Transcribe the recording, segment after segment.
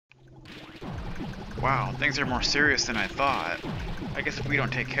Wow, things are more serious than I thought. I guess if we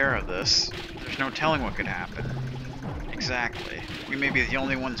don't take care of this, there's no telling what could happen. Exactly. We may be the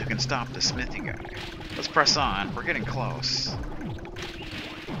only ones who can stop the smithy guy. Let's press on. We're getting close.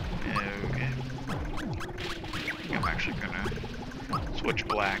 Okay. I think I'm actually gonna switch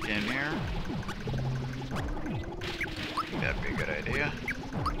black in here. I think that'd be a good idea.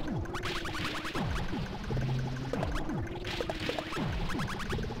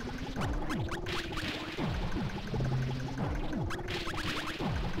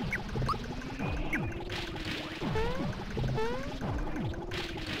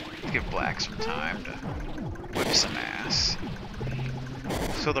 Give black some time to whip some ass.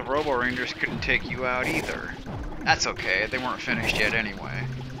 So the Robo Rangers couldn't take you out either. That's okay, they weren't finished yet anyway.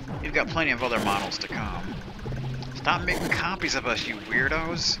 You've got plenty of other models to come. Stop making copies of us, you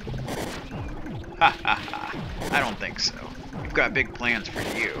weirdos! Ha ha ha, I don't think so. We've got big plans for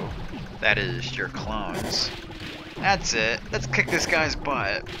you. That is, your clones. That's it, let's kick this guy's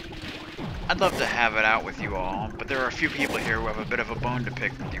butt. I'd love to have it out with you all, but there are a few people here who have a bit of a bone to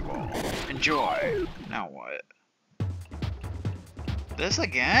pick with you all. Enjoy! Now what? This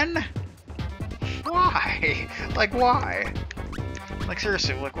again? Why? Like, why? Like,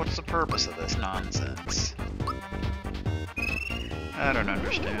 seriously, like, what's the purpose of this nonsense? I don't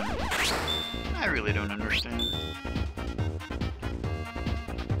understand. I really don't understand.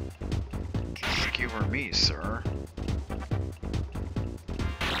 Skewer me, sir.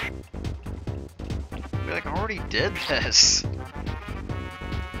 We, like, already did this.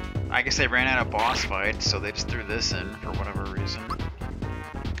 I guess they ran out of boss fights, so they just threw this in for whatever reason.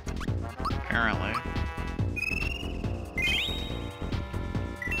 Apparently.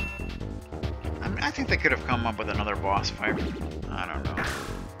 I mean, I think they could have come up with another boss fight. I don't know.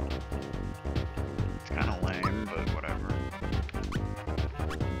 It's kind of lame, but whatever.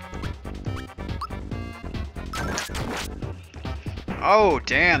 Oh,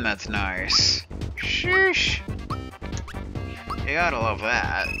 damn, that's nice. Sheesh. You gotta love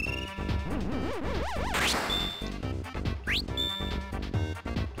that.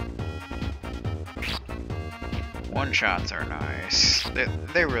 One-shots are nice.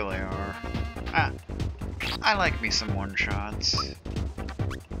 They really are. I like me some one-shots.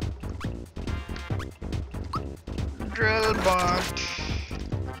 Drillbot.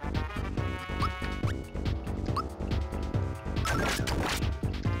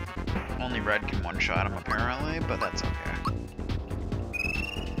 Only red can one-shot him apparently, but that's okay.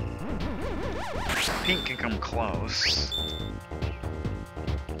 Pink can come close.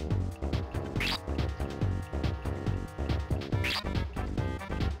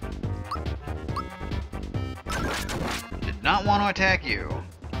 Did not want to attack you.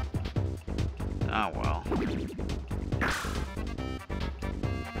 Oh well.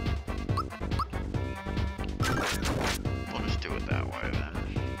 We'll just do it that way then.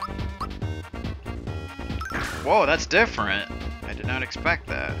 Whoa, that's different. I did not expect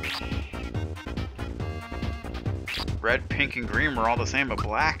that. Red, pink, and green were all the same, but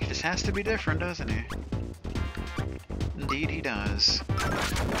black just has to be different, doesn't he? Indeed he does.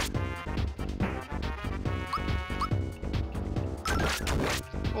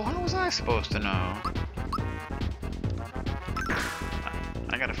 Well, how was I supposed to know?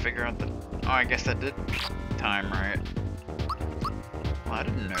 I gotta figure out the... Oh, I guess that did time right. Well, I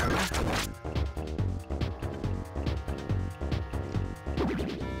didn't know.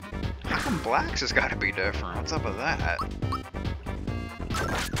 How come black's has gotta be different? What's up with that?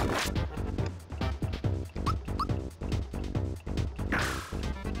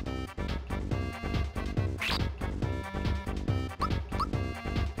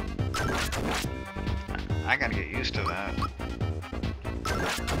 I gotta get used to that.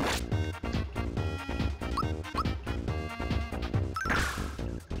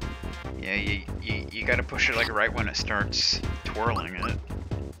 Yeah, you gotta push it like right when it starts twirling it.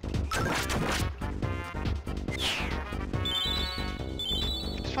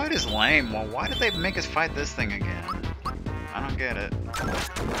 This fight is lame. Well, why did they make us fight this thing again? I don't get it.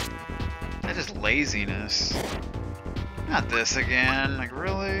 That's just laziness. Not this again. Like,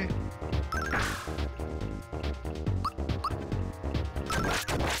 really?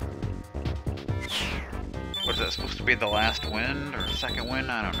 What is that supposed to be, the last wind or second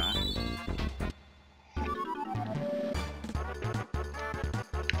wind? I don't know.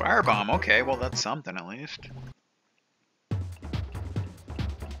 Firebomb, okay, well that's something at least.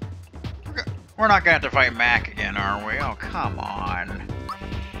 We're not gonna have to fight Mac again, are we? Oh, come on.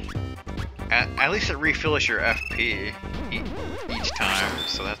 At least it refills your FP each time,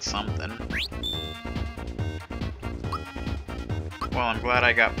 so that's something. Well, I'm glad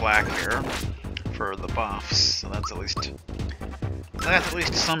I got black here for the buffs, so that's at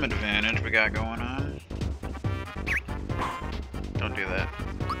least some advantage we got going on. Don't do that.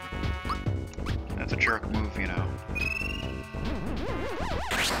 That's a jerk move, you know.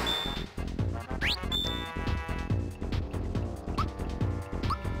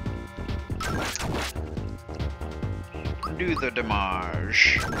 Do the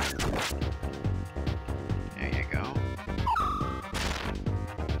damage. There you go.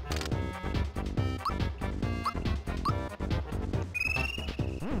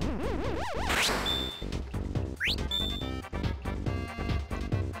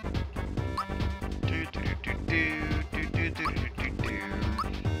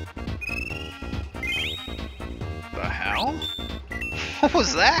 The hell? What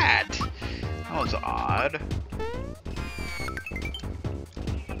was that? That was odd.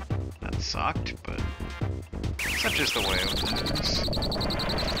 That sucked, but such is the way of things.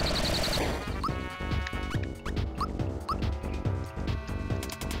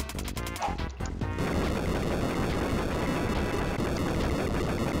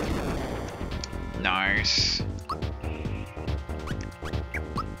 Nice.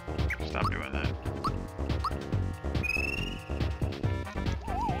 Stop doing that.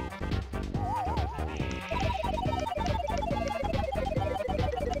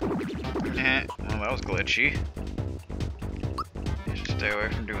 Well, that was glitchy. You should stay away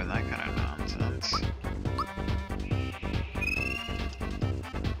from doing that kind of nonsense.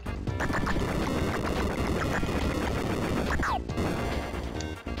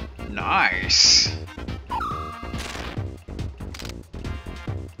 Nice!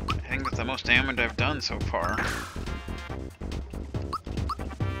 I think that's the most damage I've done so far.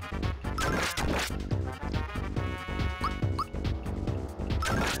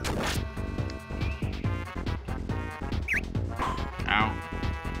 Ow.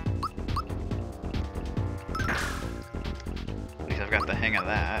 At least I've got the hang of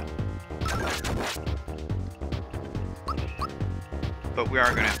that. But we are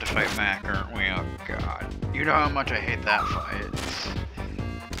gonna have to fight Mac, aren't we? Oh god. You know how much I hate that fight.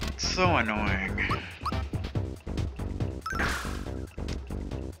 It's so annoying.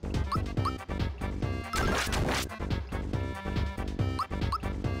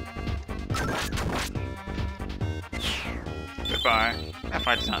 Goodbye. That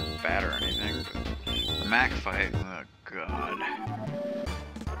fight's not bad or anything, but the Mac fight, oh god.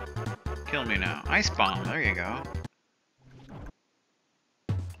 Kill me now. Ice bomb, there you go.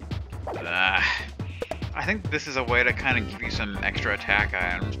 I think this is a way to kind of give you some extra attack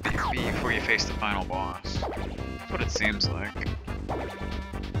items before you face the final boss. That's what it seems like.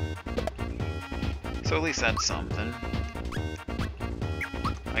 So at least that's something.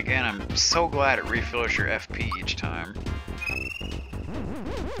 Again, I'm so glad it refills your FP each time.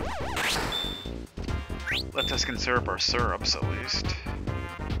 Lets us conserve our syrups at least.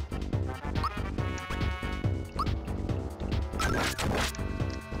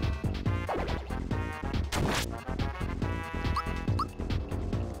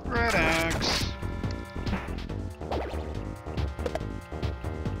 Red axe.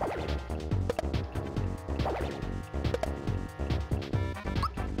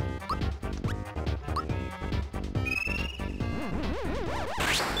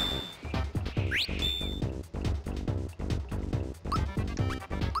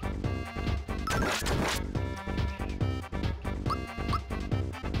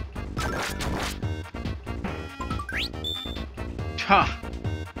 Huh.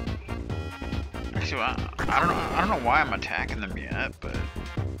 Actually, I don't know why I'm attacking them yet, but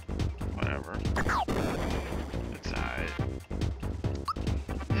whatever. It's alright.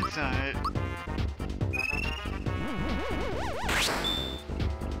 It's alright.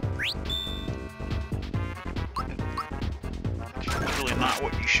 It's really not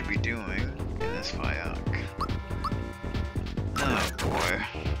what you should be doing in this fight. Oh boy.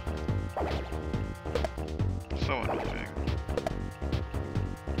 So annoying.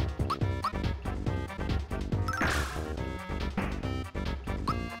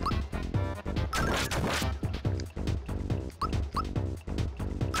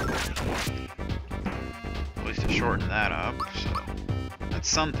 At least to shorten that up, so that's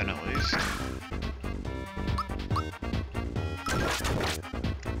something at least.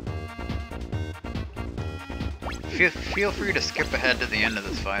 Feel free to skip ahead to the end of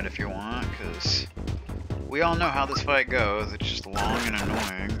this fight if you want, because we all know how this fight goes. It's just long and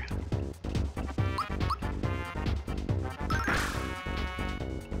annoying.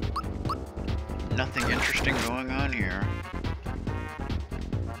 Nothing interesting going on here.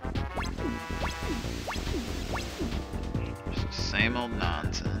 Just the same old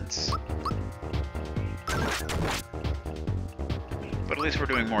nonsense. at least we're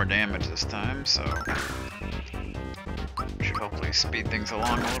doing more damage this time, so should hopefully speed things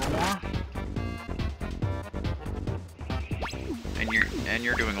along a little more. And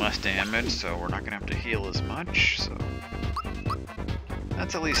you're doing less damage, so we're not gonna have to heal as much, so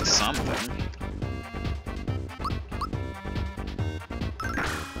that's at least something.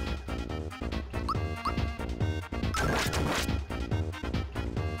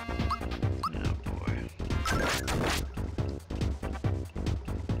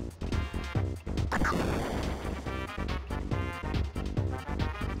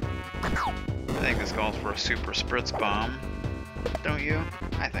 I think this calls for a super spritz bomb, don't you?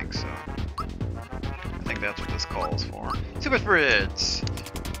 I think so. I think that's what this calls for. Super spritz!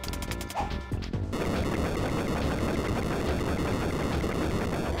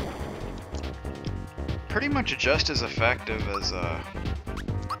 Pretty much just as effective as,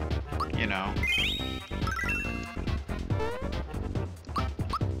 you know,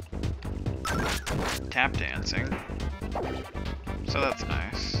 tap dancing. So that's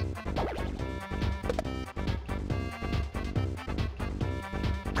nice.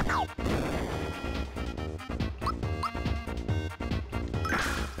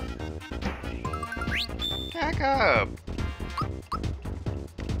 Back up!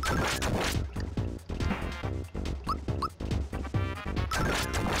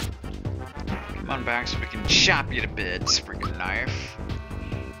 Come on back so we can chop you to bits, freaking knife.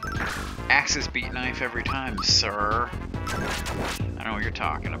 Axes beat knife every time, sir. I know what you're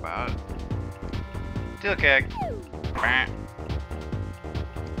talking about. Steel kick. Bah.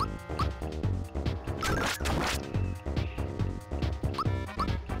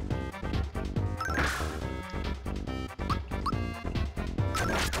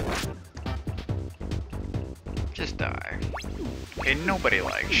 Just die. Okay, nobody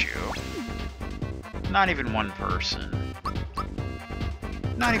likes you. Not even one person.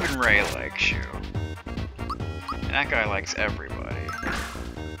 Not even Ray likes you. And that guy likes everybody.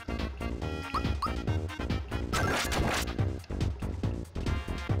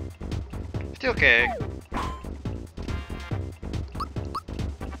 Steel kick.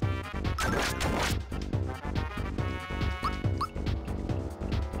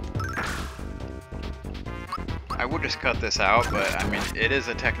 I would just cut this out, but I mean, it is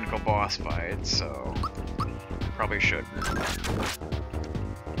a technical boss fight, so probably shouldn't.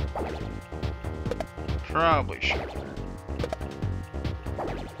 Probably shouldn't.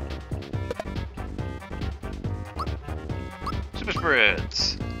 Super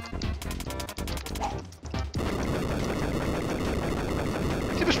spritz.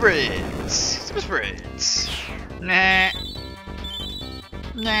 Super spritz. Super spritz. Nah.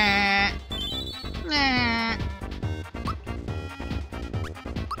 Nah. Nah.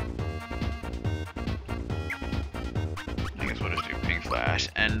 I guess we'll just do pink flash.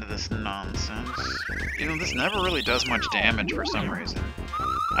 End this nonsense. You know, this never really does much damage for some reason.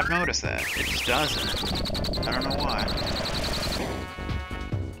 I've noticed that. It just doesn't. I don't know why.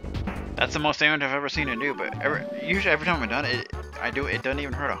 That's the most damage I've ever seen it do, but usually every time I've done it, it doesn't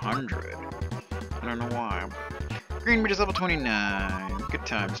even hurt 100. I don't know why. Green meat is level 29. Good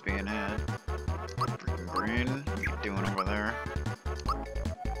times being had. Freaking green. What are you doing over there?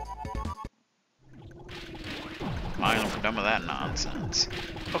 Finally, we're done with that nonsense.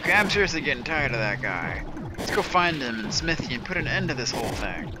 Okay, I'm seriously getting tired of that guy. Let's go find him in Smithy and put an end to this whole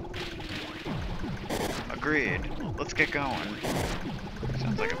thing. Agreed. Let's get going.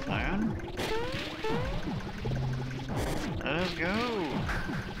 Sounds like a plan. Let us go.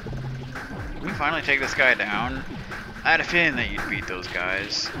 Can we finally take this guy down? I had a feeling that you'd beat those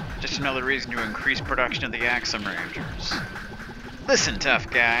guys. Just another reason to increase production of the Axem Rangers. Listen, tough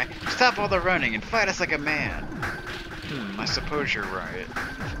guy. Stop all the running and fight us like a man. I suppose you're right.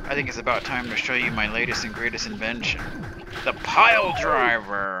 I think it's about time to show you my latest and greatest invention. The pile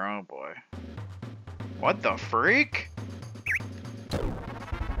driver! Oh boy. What the freak?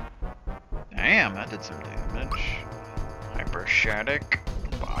 Damn, that did some damage. Hypershatic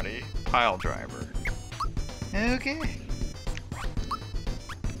body pile driver. Okay.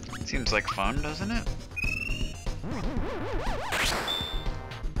 Seems like fun, doesn't it?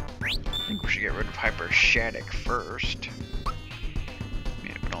 I think we should get rid of Hypershatic first. I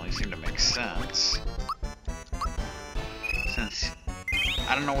mean, it would only seem to make sense. Since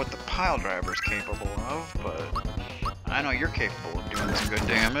I don't know what the pile driver is capable of, but I know you're capable of doing some good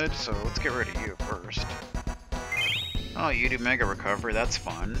damage, so let's get rid of you first. Oh, you do Mega Recovery, that's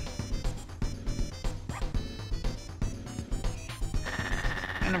fun.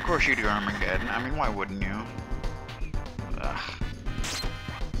 And of course you do Armageddon. I mean, why wouldn't you? Ugh.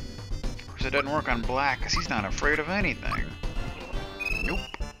 Of course it doesn't work on Black, because he's not afraid of anything. Nope.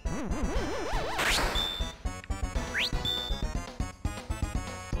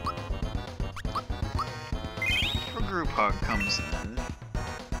 A group hug comes in.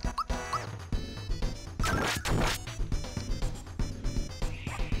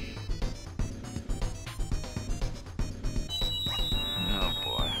 Oh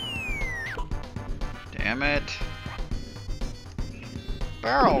boy. Damn it.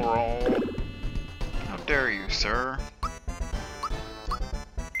 Barrel roll. How dare you, sir?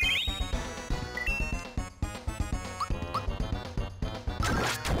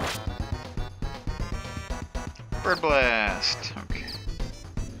 Bird blast. Okay.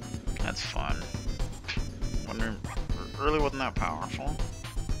 That's fun. Really wasn't that powerful.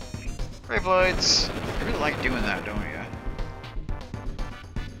 Brave lights. You really like doing that, don't you?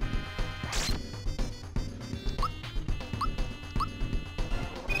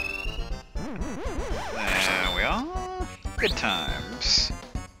 There we are. Good times.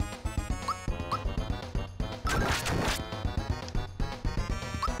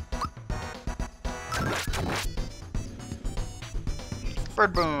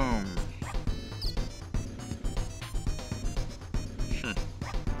 Bird boom. Not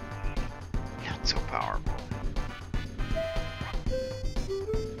so powerful.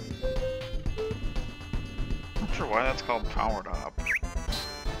 Not sure why that's called powered up.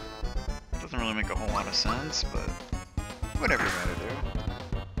 Doesn't really make a whole lot of sense, but whatever you gotta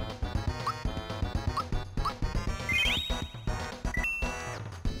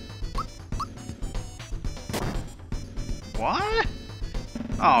do. What?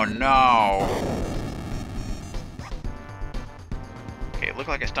 Oh no! Okay, it looked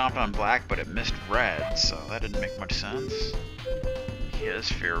like I stomped on black, but it missed red, so that didn't make much sense. He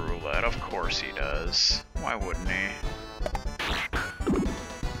has fear roulette, of course he does. Why wouldn't he?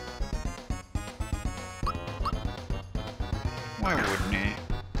 Why wouldn't he?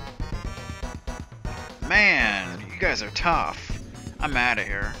 Man, you guys are tough. I'm out of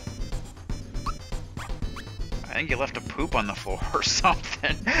here. I think you left a poop on the floor or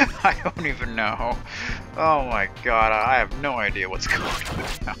something. I don't even know. Oh my god, I have no idea what's going on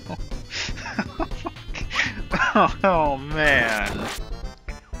now. Oh man.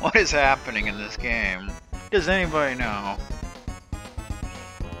 What is happening in this game? Does anybody know?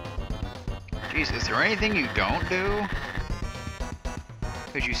 Jeez, is there anything you don't do?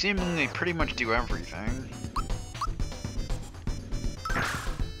 Because you seemingly pretty much do everything.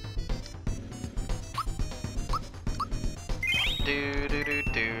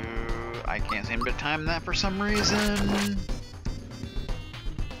 Do. I can't seem to time that for some reason.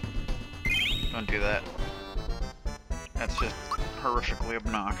 Don't do that. That's just horrifically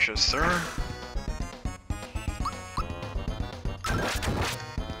obnoxious, sir.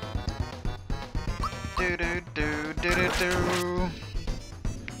 Do.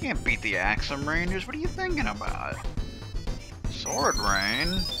 You can't beat the Axem Rangers. What are you thinking about? Sword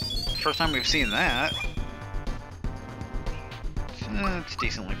Rain? First time we've seen that. It's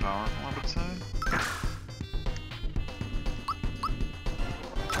decently powerful, I would say.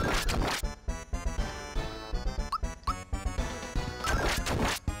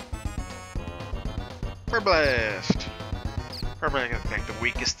 Bird blast! Probably like the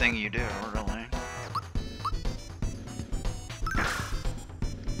weakest thing you do, really.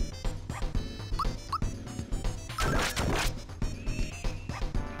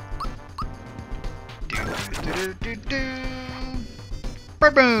 Do.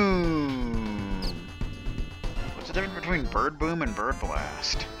 Bird boom! What's the difference between bird boom and bird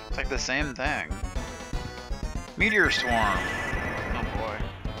blast? It's like the same thing. Meteor swarm. Oh boy.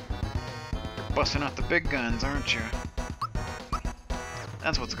 You're busting out the big guns, aren't you?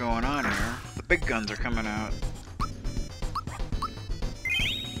 That's what's going on here. The big guns are coming out.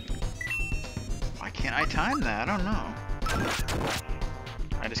 Why can't I time that? I don't know.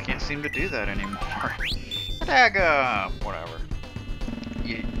 I just can't seem to do that anymore. Attack up! Whatever.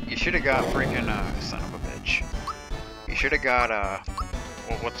 You should have got freaking, son of a bitch. You should have got,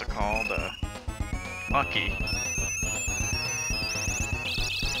 well, what's it called? Lucky.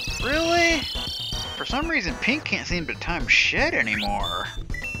 Really? For some reason, Pink can't seem to time shit anymore.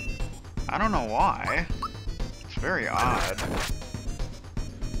 I don't know why. It's very odd.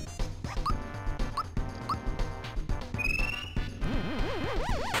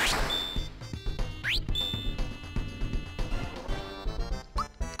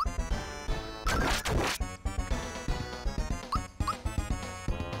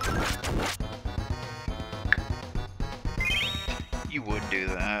 You would do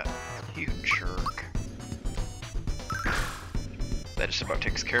that. You jerk. That just about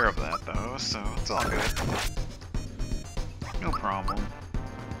takes care of that, though, so it's all good. No problem.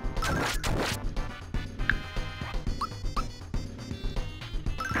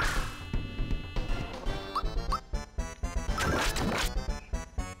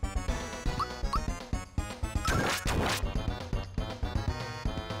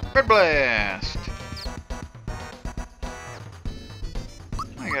 Red Blast!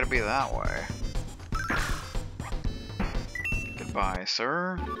 I gotta be that way. Goodbye,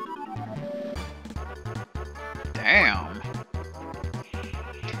 sir. Damn.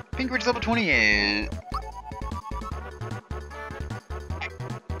 Pink reaches level 28.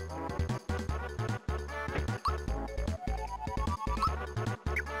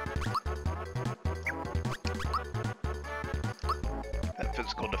 That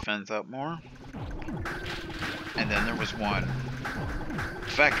physical defense up more. And then there was one.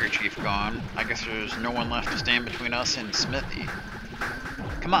 Factory chief gone. I guess there's no one left to stand between us and Smithy.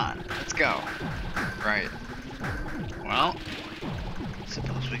 Come on, let's go. Right. Well,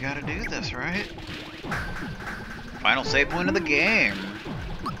 suppose we gotta do this, right? Final save point of the game.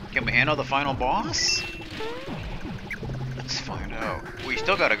 Can we handle the final boss? Let's find out. We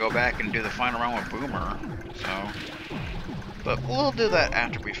still gotta go back and do the final round with Boomer, so... But we'll do that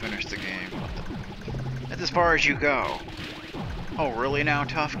after we finish the game. That's as far as you go. Oh, really now,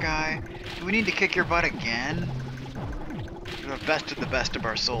 tough guy? Do we need to kick your butt again? You're the best of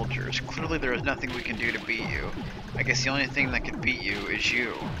our soldiers. Clearly there is nothing we can do to beat you. I guess the only thing that can beat you is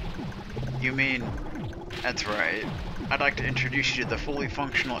you. You mean... That's right. I'd like to introduce you to the fully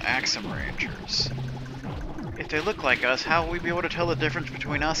functional Axem Rangers. If they look like us, how will we be able to tell the difference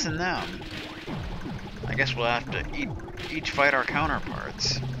between us and them? I guess we'll have to each fight our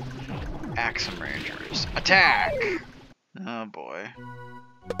counterparts. Axem Rangers. Attack! Oh boy.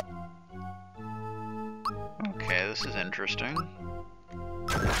 Okay, this is interesting.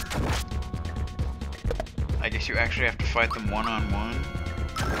 I guess you actually have to fight them one-on-one.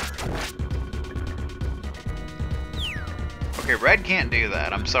 Okay, Red can't do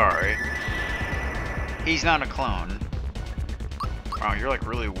that, I'm sorry. He's not a clone. Wow, you're like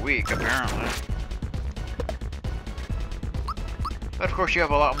really weak, apparently. But of course you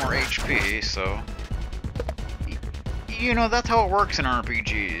have a lot more HP, so... You know, that's how it works in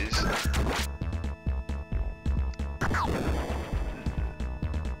RPGs.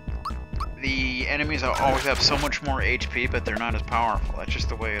 The enemies always have so much more HP, but they're not as powerful. That's just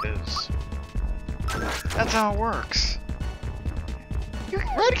the way it is. That's how it works.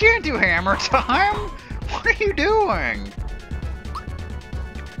 Red can't do hammer time! What are you doing?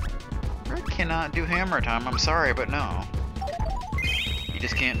 Red cannot do hammer time, I'm sorry, but no. You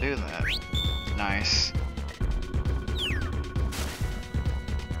just can't do that. Nice.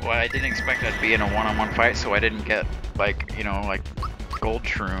 Well, I didn't expect I'd be in a one-on-one fight, so I didn't get, like, you know, like, gold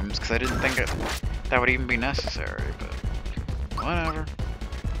shrooms, because I didn't think that would even be necessary, but whatever.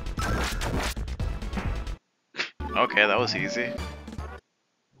 Okay, that was easy.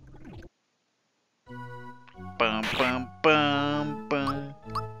 Bum, bum, bum, bum.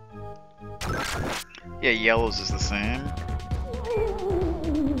 Yeah, yellows is the same.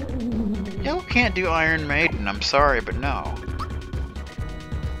 Yellow can't do Iron Maiden, I'm sorry, but no.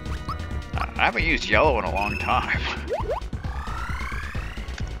 I haven't used yellow in a long time.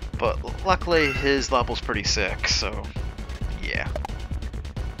 But luckily his level's pretty sick, so yeah.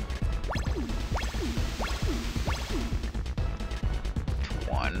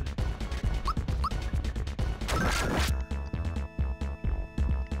 One.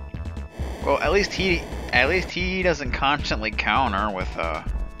 Well, at least he doesn't constantly counter with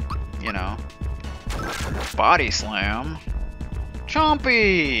you know, body slam.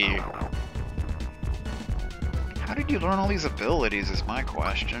 Chompy! How did you learn all these abilities is my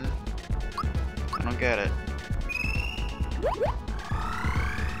question. I don't get it.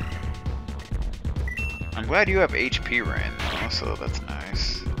 I'm glad you have HP Rain though, so that's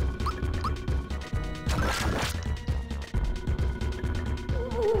nice.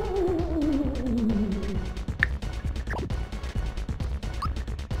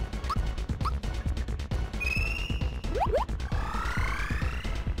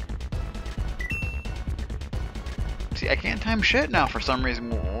 See, I can't time shit now for some reason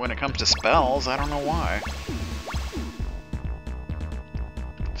when it comes to spells. I don't know why.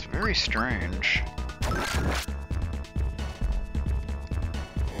 It's very strange.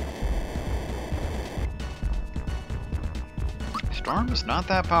 Storm is not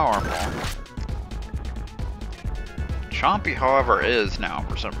that powerful. Chompy, however, is now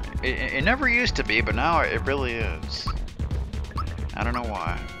for some reason. It never used to be, but now it really is. I don't know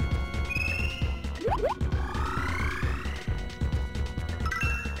why.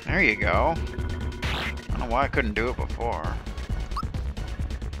 There you go. I don't know why I couldn't do it before.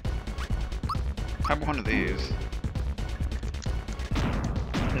 Have one of these.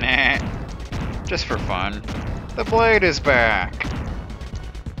 Nah. Just for fun. The blade is back!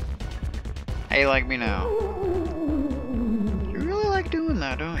 How you like me now? You really like doing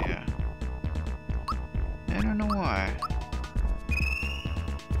that, don't you? I don't know why.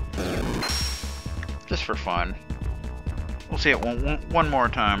 Just for fun. We'll see it one more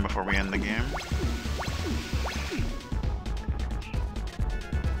time before we end the game.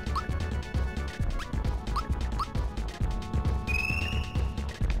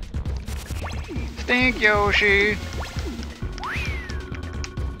 Stink Yoshi!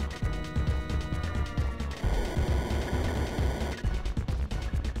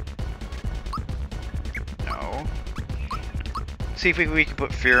 No. See if we can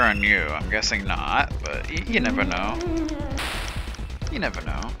put fear on you. I'm guessing not, but you never know. You never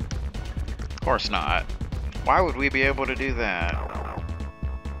know. Of course not. Why would we be able to do that?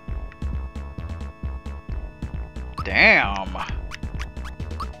 Damn!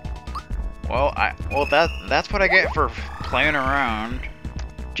 Well, that's what I get for playing around.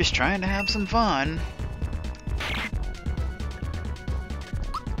 Just trying to have some fun.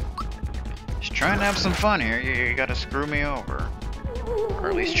 Just trying to have some fun here. You gotta screw me over. Or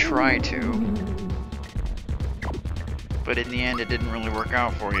at least try to. But in the end, it didn't really work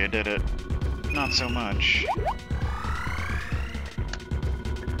out for you, did it? Not so much.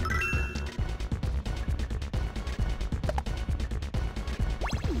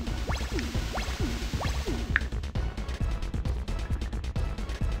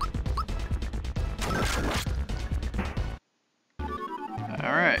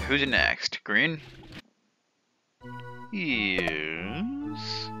 Alright, who's next? Green?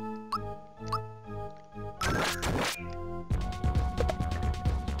 Yes.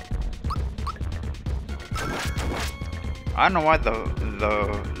 I don't know why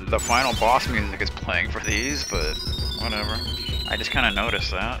the final boss music is playing for these, but whatever. I just kind of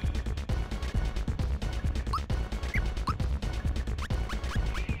noticed that.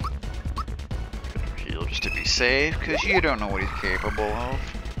 Heal just to be safe, because you don't know what he's capable of.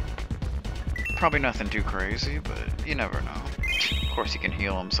 Probably nothing too crazy, but you never know. Of course he can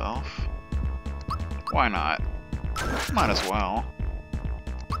heal himself. Why not? Might as well.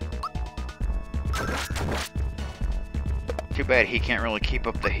 Too bad he can't really keep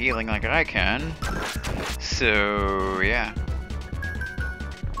up the healing like I can. So, yeah.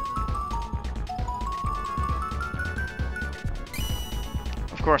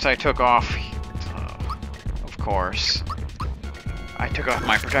 Of course I took off... of course. I took off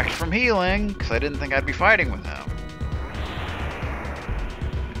my protection from healing, because I didn't think I'd be fighting with him.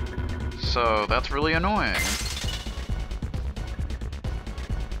 So, that's really annoying.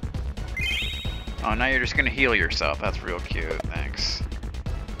 Oh, now you're just gonna heal yourself. That's real cute. Thanks.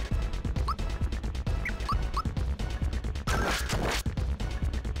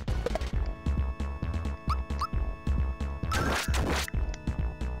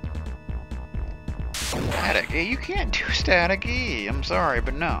 Static E? You can't do static E. I'm sorry,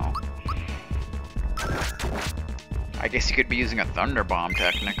 but no. I guess you could be using a thunder bomb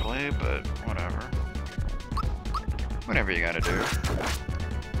technically, but whatever. Whatever you gotta do.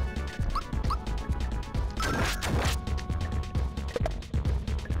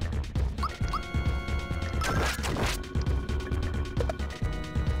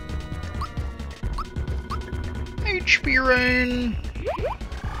 HP rain.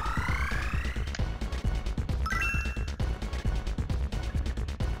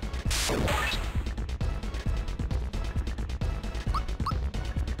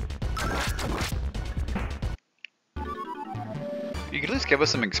 You could at least give us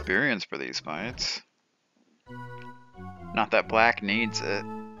some experience for these fights. Not that Black needs it.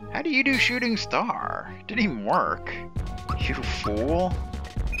 How do you do shooting star? Didn't even work. You fool.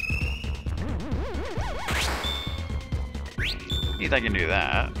 At least I can do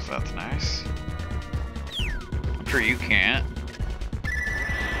that, so that's nice. I'm sure you can't.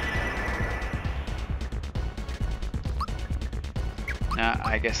 Nah,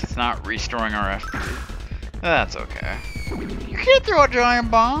 I guess it's not restoring our FP. That's okay. You can't throw a giant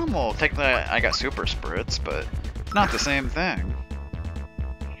bomb? Well, technically I got super spritz, but it's not the same thing.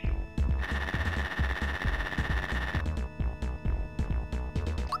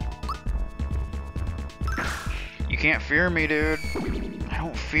 You can't fear me, dude. I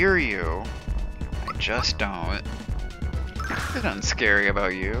don't fear you. I just don't. There's nothing scary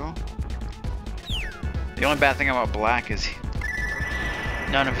about you. The only bad thing about Black is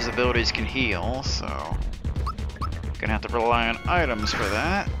none of his abilities can heal, so gonna have to rely on items for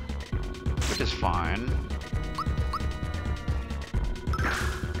that, which is fine.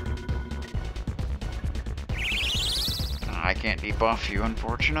 I can't debuff you,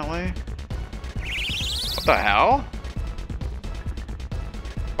 unfortunately. What the hell?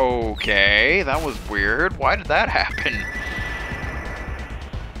 Okay, that was weird. Why did that happen?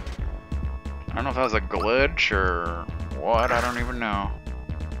 I don't know if that was a glitch or what, I don't even know.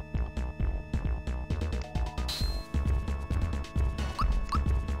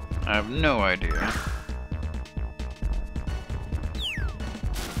 I have no idea.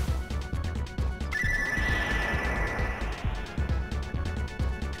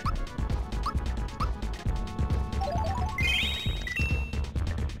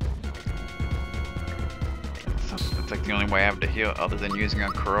 It's like the only way I have to heal other than using a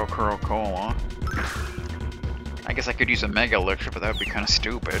Cola. I guess I could use a Mega Elixir, but that would be kind of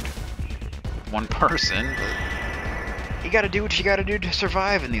stupid. With one person, but you gotta do what you gotta do to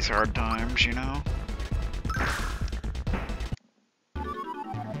survive in these hard times, you know?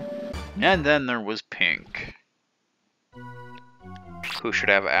 And then there was Pink, who should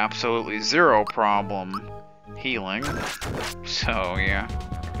have absolutely zero problem healing. So, yeah.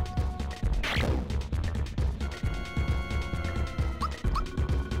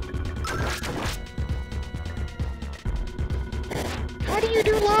 How do you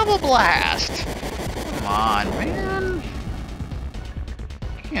do Lava Blast? Come on, man.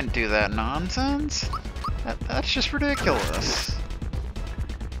 You can't do that nonsense. That's just ridiculous.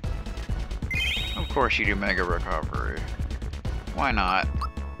 Of course you do Mega Recovery. Why not?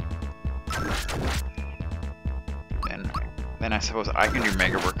 Then I suppose I can do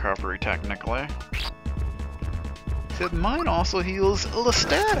Mega Recovery, technically. So mine also heals the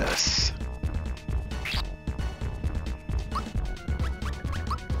status.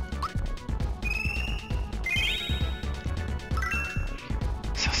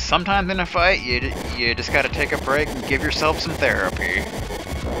 So sometimes in a fight, you just gotta take a break and give yourself some therapy.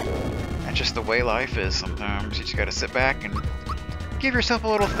 That's just the way life is sometimes. You just gotta sit back and give yourself a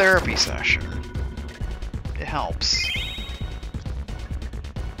little therapy session. It helps.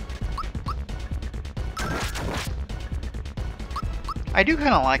 I do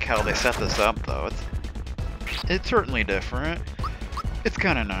kind of like how they set this up, though. It's certainly different. It's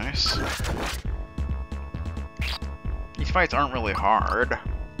kind of nice. These fights aren't really hard.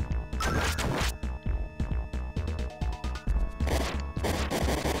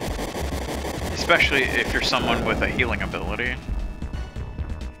 Especially if you're someone with a healing ability.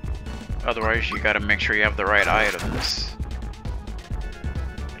 Otherwise, you gotta make sure you have the right items.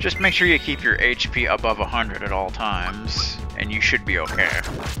 Just make sure you keep your HP above 100 at all times, and you should be okay.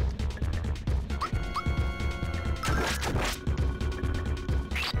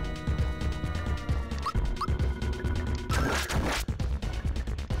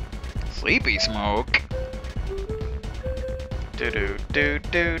 Sleepy Smoke. Do do do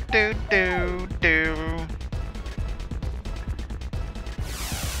do do do do.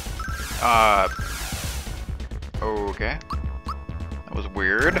 Okay. That was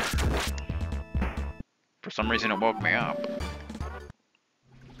weird. For some reason it woke me up.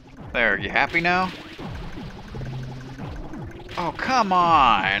 There, you happy now? Oh, come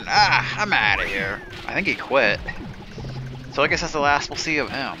on! Ah, I'm out of here. I think he quit. So I guess that's the last we'll see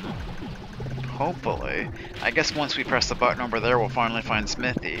of him. Hopefully. I guess once we press the button over there, we'll finally find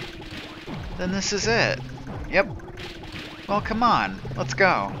Smithy. Then this is it. Yep. Well, come on. Let's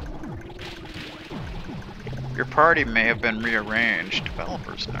go. Your party may have been rearranged.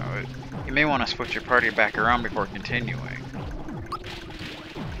 Developers note. You may want to switch your party back around before continuing.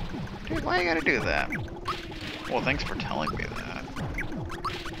 Dude, why you gotta do that? Well, thanks for telling me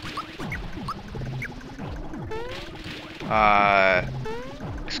that.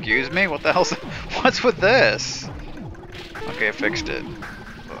 Excuse me? What the hell's... What's with this? Okay, I fixed it.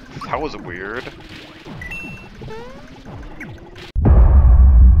 That was weird.